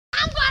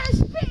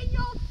spit in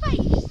your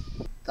face!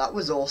 That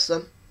was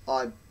awesome.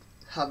 I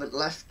haven't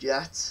left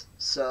yet,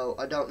 so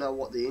I don't know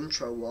what the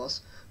intro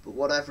was, but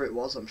whatever it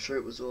was, I'm sure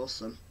it was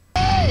awesome.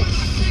 Hey!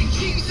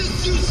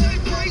 Jesus, you say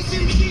praise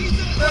him,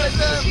 Jesus! Praise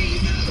him!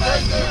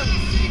 Praise him!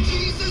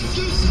 Jesus,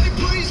 you say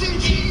praise him,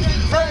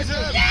 Jesus! Praise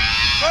him!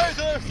 Praise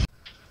him!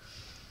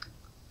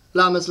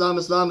 Islam, Islam,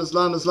 Islam,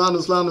 Islam, Islam,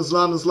 Islam,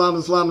 Islam, Islam,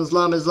 Islam,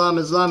 Islam, Islam,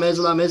 Islam,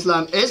 Islam,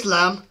 Islam,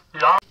 Islam.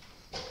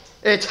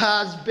 It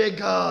has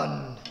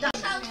begun. I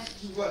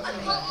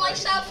call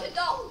myself a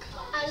dog.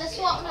 Let's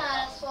swap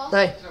now, let's swap.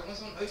 Hey.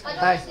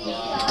 Hey.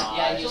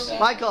 Yeah,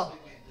 Michael.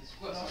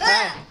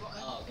 Hey.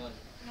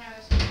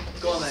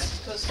 Go on then.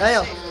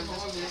 Daniel.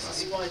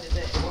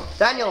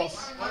 Daniel.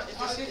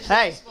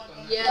 Hey.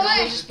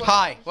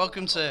 Hi,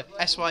 welcome to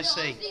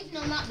SYC.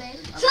 On that bit.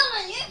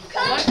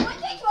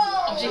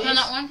 I'm sleeping on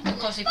that one. Of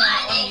course, if you're on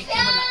that one, you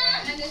can on that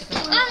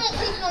one. I'm not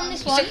sleeping on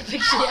this one. Take a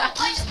picture, yeah.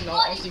 No,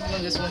 I'm sleeping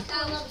on this one.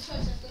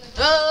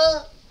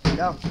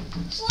 Go.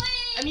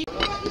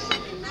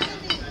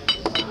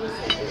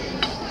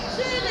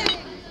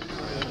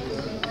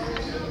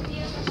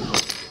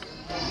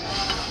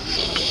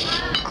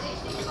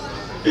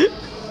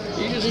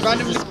 You just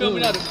randomly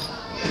filming at him.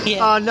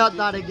 Yeah. Oh, not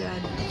that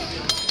again.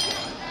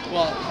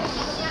 What?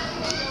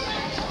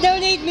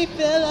 Don't eat me,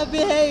 Phil. I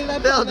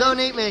behave. Phil, don't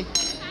eat me.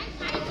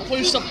 I thought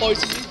you stopped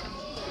biting me.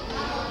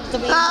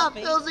 Ah,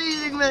 Phil's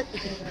eating me.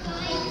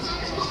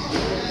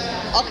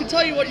 I can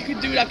tell you what you can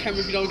do with that camera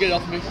if you don't get it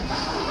off me.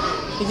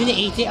 If you didn't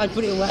eat it, I'd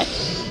put it away.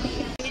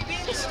 You'd be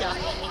the stuff.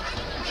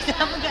 You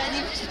haven't got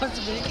any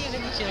responsibility of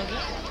any children.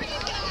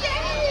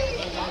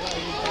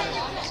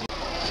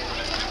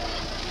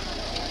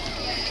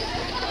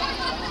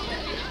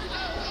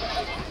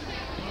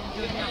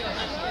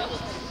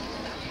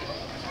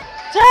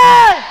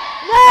 Ten,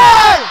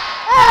 nine,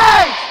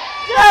 8,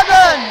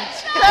 7,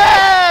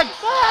 6,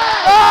 5,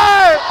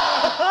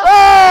 4,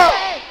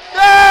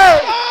 3,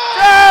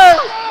 2,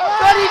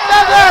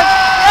 27.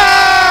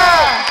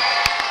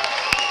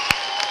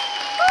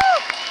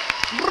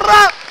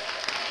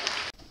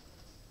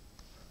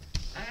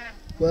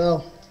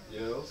 Well,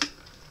 Yo.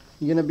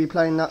 you're gonna be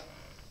playing that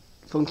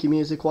funky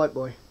music, white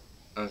boy.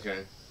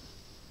 Okay.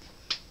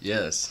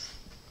 Yes.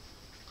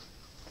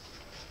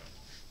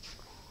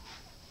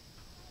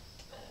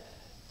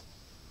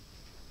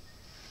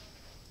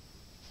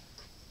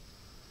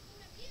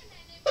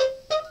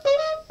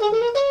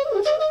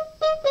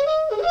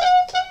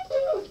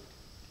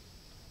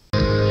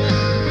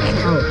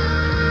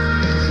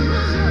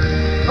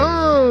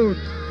 Oh!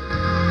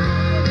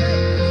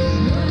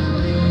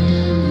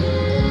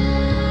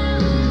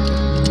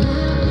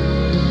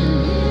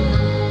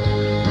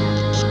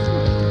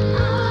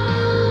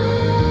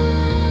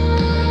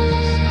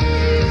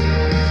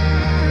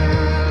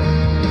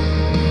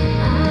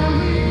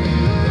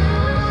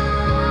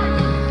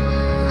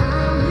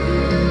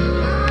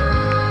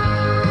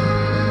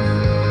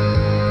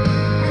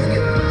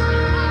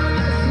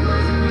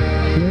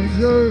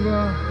 It's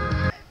over.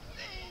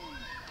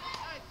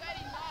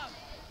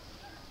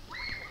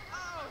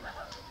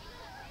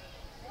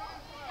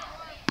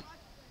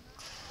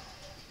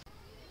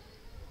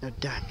 Now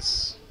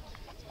dance.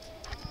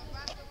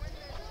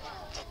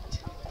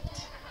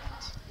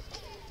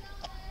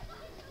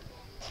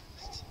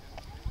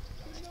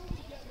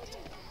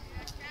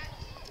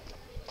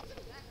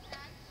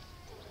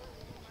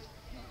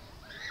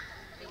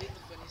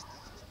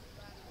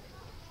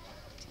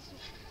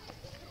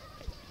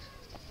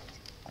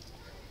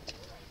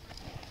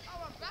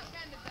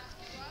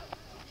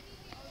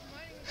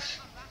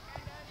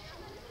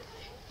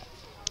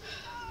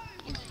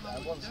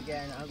 Once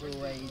again, as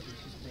always, it's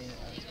just been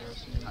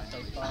so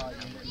far.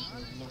 People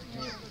have loved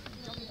it,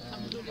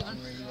 we've done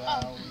really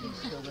well. We're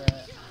still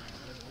there.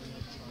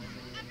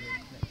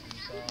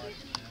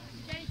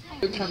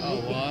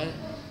 Oh, why?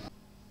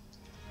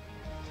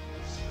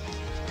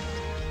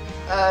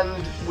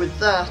 And with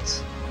that,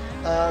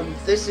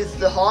 this is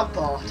the hard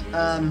part.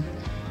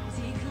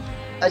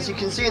 As you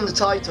can see in the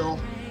title,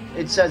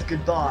 it says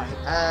goodbye,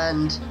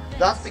 and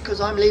that's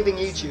because I'm leaving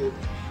YouTube.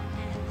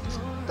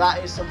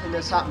 That is something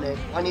that's happening.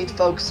 I need to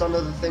focus on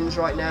other things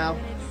right now.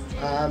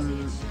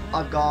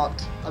 I've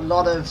got a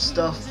lot of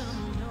stuff.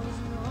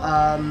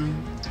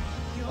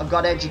 I've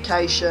got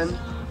education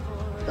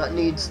that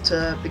needs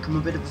to become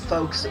a bit of a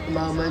focus at the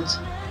moment,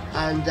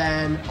 and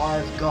then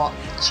I've got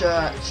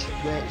church,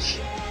 which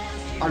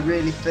I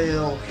really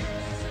feel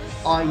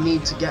I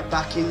need to get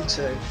back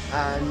into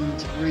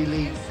and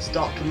really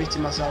start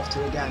committing myself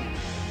to again.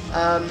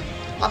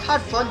 I've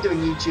had fun doing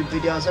YouTube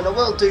videos, and I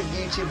will do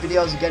YouTube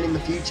videos again in the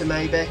future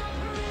maybe.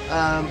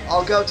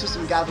 I'll go to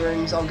some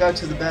gatherings, I'll go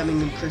to the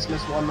Birmingham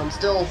Christmas one, I'm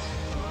still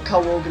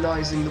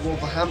co-organising the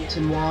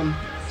Wolverhampton one,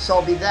 so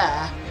I'll be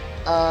there.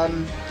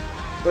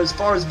 But as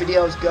far as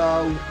videos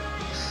go,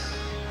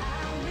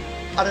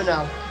 I don't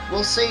know.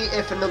 We'll see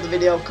if another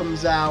video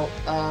comes out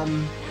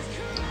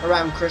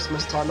around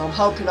Christmas time. I'm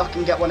hoping I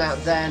can get one out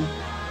then.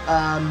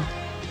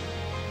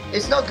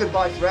 It's not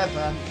goodbye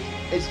forever,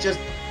 it's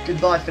just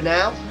goodbye for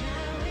now.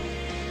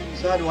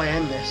 So how do I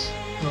end this?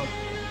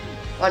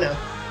 I know.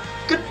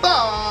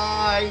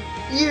 Goodbye,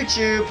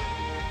 YouTube.